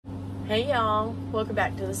Hey y'all, welcome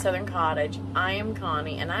back to the Southern Cottage. I am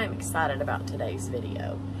Connie and I am excited about today's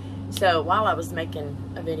video. So while I was making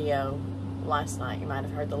a video last night, you might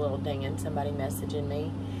have heard the little dinging, somebody messaging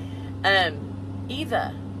me.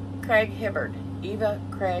 Eva Craig Hibbard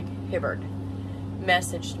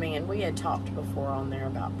messaged me, and we had talked before on there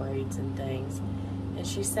about braids and things. And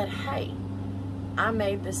she said, hey, I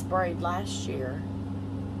made this braid last year.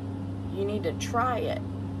 You need to try it.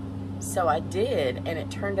 So I did, and it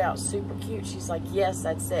turned out super cute. She's like, yes,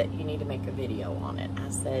 that's it. You need to make a video on it. I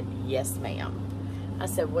said, yes, ma'am. I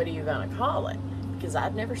said, what are you going to call it? Because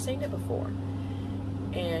I've never seen it before.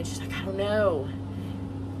 And she's like, I don't know.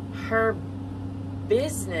 Her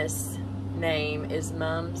business name is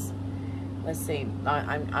Mums. Let's see.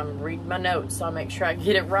 I'm reading my notes, so I'll make sure I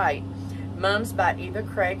get it right. Mums by Eva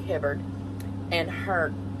Craig Hibbard. And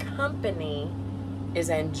her company is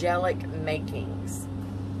Angelic Makings.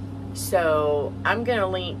 So I'm going to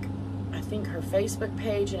link, I think, her Facebook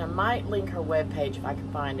page, and I might link her web page if I can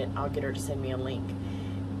find it. I'll get her to send me a link.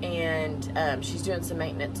 And she's doing some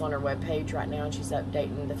maintenance on her web page right now, and she's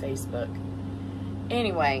updating the Facebook.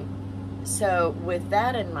 Anyway, so with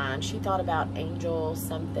that in mind, she thought about angel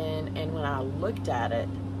something, and when I looked at it,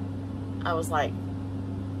 I was like,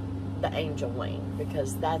 the angel wing,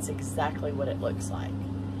 because that's exactly what it looks like.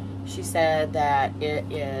 She said that it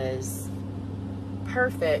is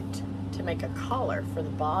perfect to make a collar for the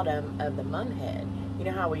bottom of the mum head. You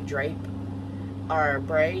know how we drape our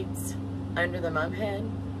braids under the mum head?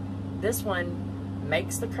 This one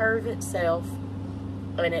makes the curve itself,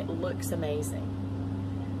 and it looks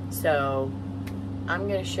amazing. So I'm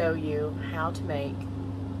going to show you how to make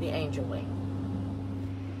the angel wing.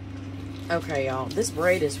 Okay, y'all, this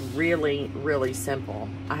braid is really, really simple.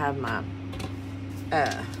 I have my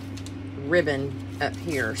ribbon up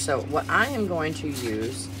here. So what I am going to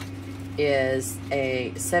use is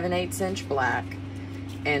a 7/8 inch black,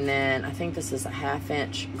 and then I think this is a 1/2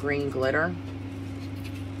 inch green glitter,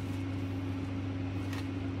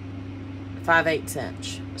 5/8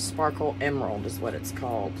 inch sparkle emerald is what it's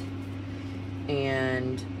called,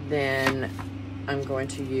 and then I'm going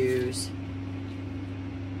to use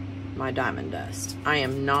my diamond dust. I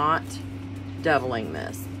am not doubling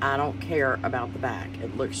this. I don't care about the back.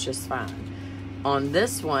 It looks just fine. On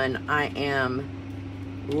this one, I am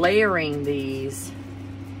layering these,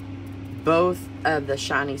 both of the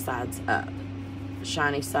shiny sides up.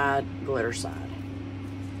 Shiny side, glitter side.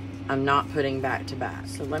 I'm not putting back to back.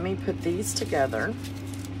 So let me put these together,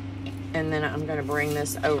 and then I'm going to bring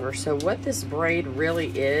this over. So what this braid really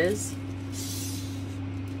is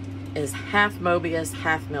half Mobius,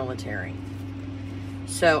 half military.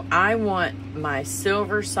 So I want my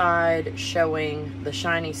silver side showing, the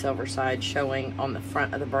shiny silver side showing on the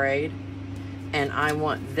front of the braid, and I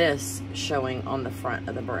want this showing on the front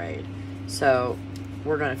of the braid. So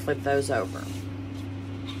we're going to flip those over.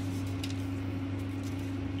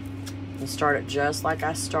 And start it just like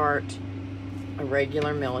I start a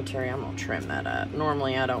regular military. I'm going to trim that up.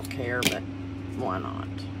 Normally I don't care, but why not?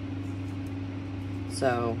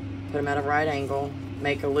 So put them at a right angle.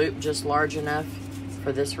 Make a loop just large enough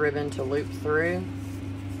for this ribbon to loop through,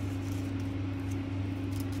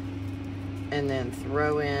 and then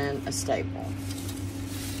throw in a staple.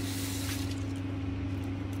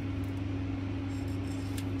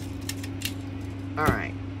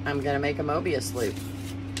 Alright, I'm going to make a Mobius loop.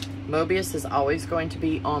 Mobius is always going to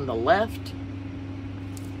be on the left,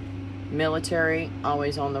 military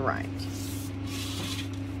always on the right.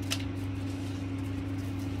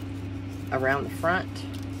 Around the front,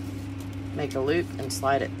 make a loop and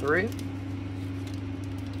slide it through.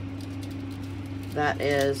 That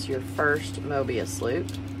is your first Mobius loop,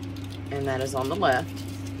 and that is on the left.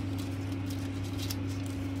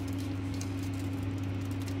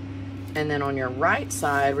 And then on your right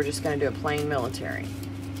side, we're just going to do a plain military.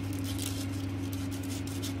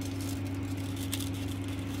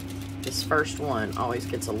 This first one always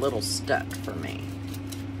gets a little stuck for me.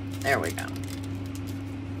 There we go.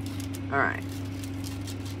 All right.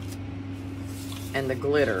 And the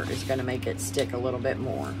glitter is going to make it stick a little bit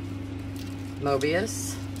more.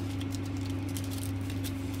 Mobius.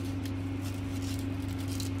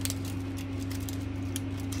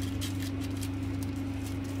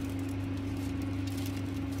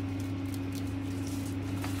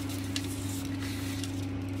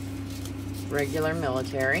 Regular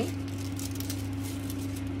military.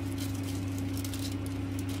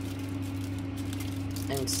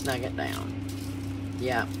 And snug it down.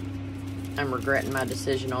 Yeah. I'm regretting my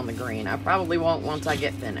decision on the green. I probably won't once I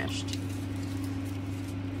get finished.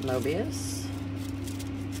 Mobius.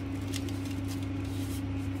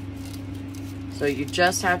 So you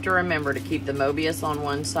just have to remember to keep the Mobius on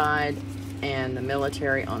one side and the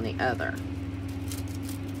military on the other.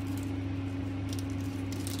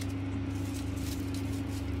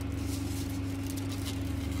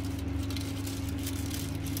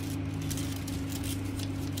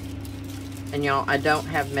 And y'all, I don't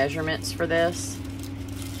have measurements for this.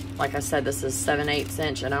 Like I said, this is 7/8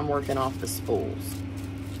 inch and I'm working off the spools.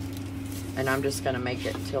 And I'm just gonna make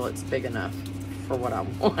it till it's big enough for what I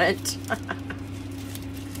want.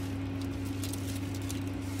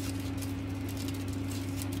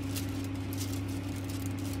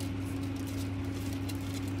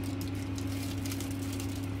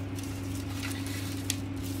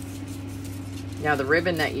 Now the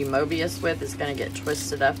ribbon that you Mobius with is gonna get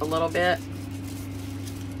twisted up a little bit.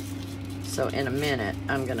 So in a minute,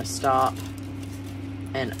 I'm gonna stop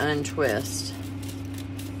and untwist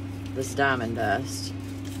this diamond dust.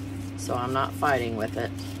 So I'm not fighting with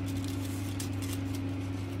it.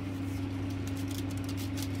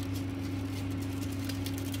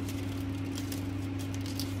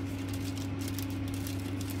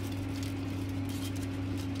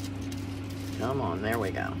 Come on, there we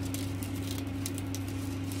go.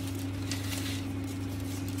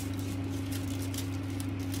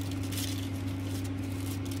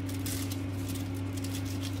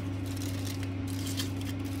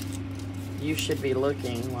 You should be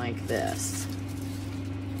looking like this.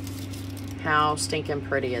 How stinking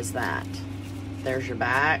pretty is that? There's your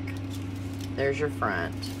back, there's your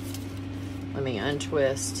front. Let me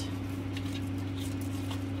untwist,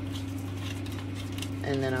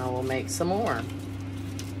 and then I will make some more.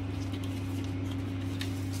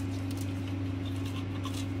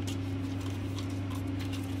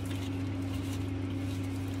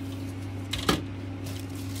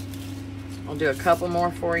 I'll do a couple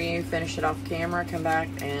more for you, finish it off camera, come back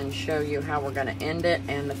and show you how we're gonna end it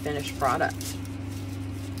and the finished product.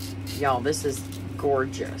 Y'all, this is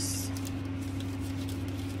gorgeous.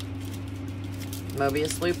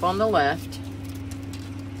 Mobius loop on the left.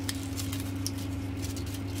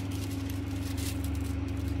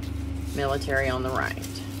 Military on the right.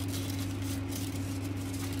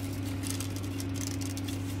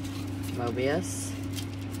 Mobius.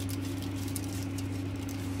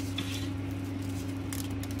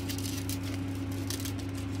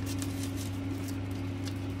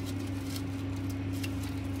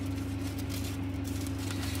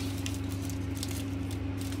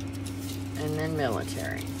 And then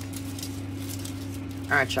military.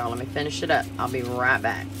 All right, y'all, let me finish it up. I'll be right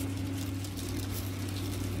back.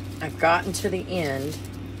 I've gotten to the end,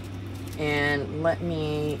 and let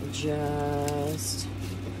me just,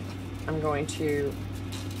 I'm going to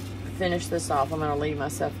finish this off. I'm going to leave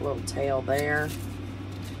myself a little tail there.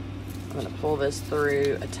 I'm going to pull this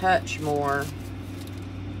through a touch more.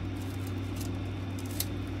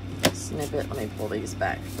 Snip it. Let me pull these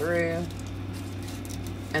back through.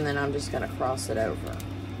 And then I'm just going to cross it over.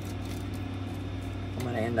 I'm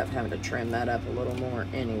going to end up having to trim that up a little more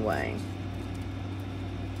anyway.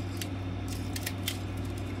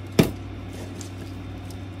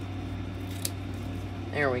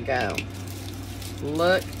 There we go.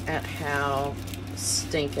 Look at how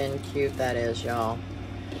stinking cute that is, y'all.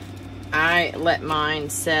 I let mine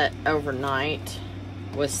set overnight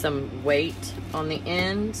with some weight on the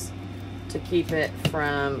ends to keep it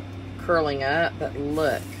from curling up, but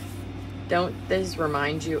look, don't these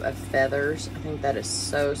remind you of feathers? I think that is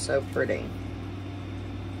so, so pretty.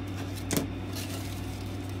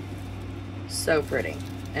 So pretty.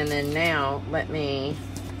 And then now, let me,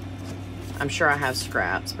 I'm sure I have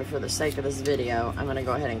scraps, but for the sake of this video, I'm gonna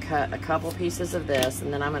go ahead and cut a couple pieces of this,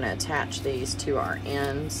 and then I'm gonna attach these to our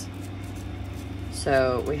ends.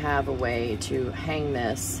 So we have a way to hang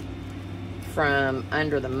this from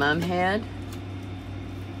under the mum head.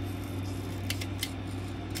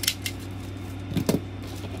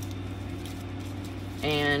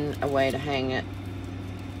 And a way to hang it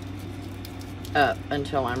up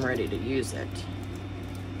until I'm ready to use it.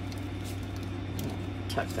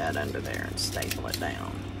 Tuck that under there and staple it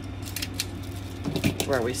down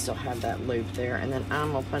where we still have that loop there. And then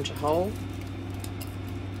I'm gonna punch a hole.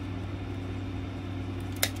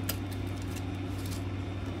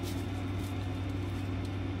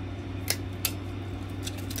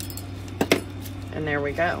 And there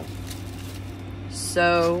we go.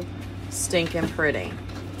 So stinking pretty.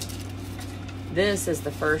 This is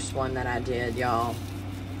the first one that I did, y'all.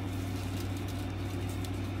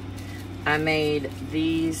 I made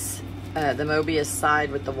these, the Mobius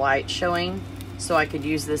side with the white showing, so I could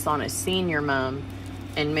use this on a senior mum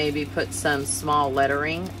and maybe put some small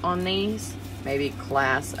lettering on these. Maybe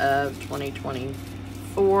class of 2024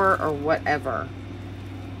 for or whatever.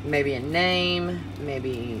 Maybe a name,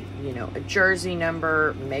 maybe, you know, a jersey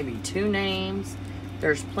number, maybe 2 names.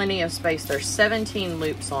 There's plenty of space. There's 17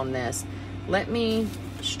 loops on this. Let me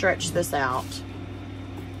stretch this out.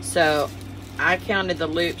 So I counted the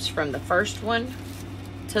loops from the first one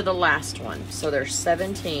to the last one. So there's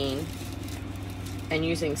 17. And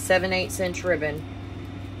using 7/8 inch ribbon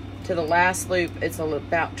to the last loop, it's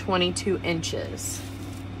about 22 inches.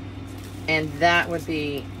 And that would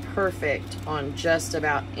be perfect on just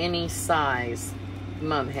about any size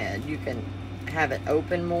mum head. You can have it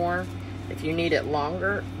open more. If you need it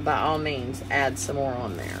longer, by all means, add some more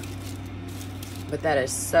on there. But that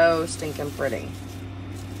is so stinking pretty.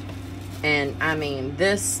 And I mean,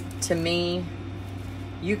 this to me,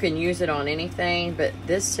 you can use it on anything, but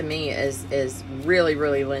this to me is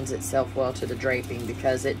really lends itself well to the draping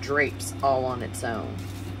because it drapes all on its own.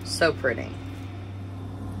 So pretty.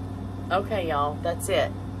 Okay, y'all, that's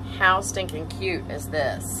it. How stinking cute is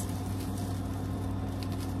this?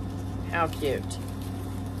 How cute.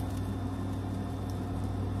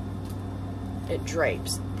 It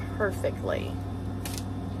drapes perfectly.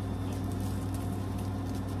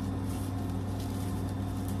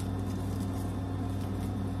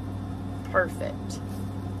 Perfect.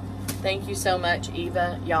 Thank you so much,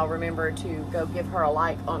 Eva. Y'all remember to go give her a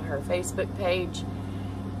like on her Facebook page.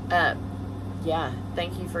 Yeah,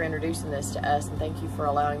 thank you for introducing this to us, and thank you for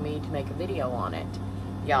allowing me to make a video on it.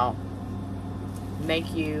 Y'all,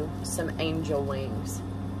 make you some angel wings.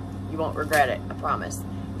 You won't regret it, I promise.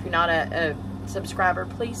 If you're not a subscriber,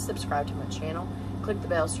 please subscribe to my channel. Click the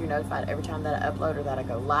bell so you're notified every time that I upload or that I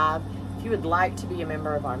go live. If you would like to be a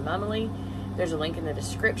member of Are MUM-MILY, there's a link in the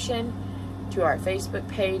description to our Facebook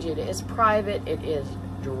page. It is private. It is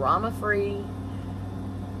drama-free.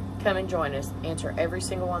 Come and join us. Answer every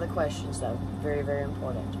single one of the questions, though. Very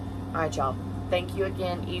important. All right, y'all. Thank you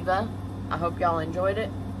again, Eva. I hope y'all enjoyed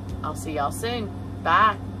it. I'll see y'all soon.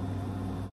 Bye.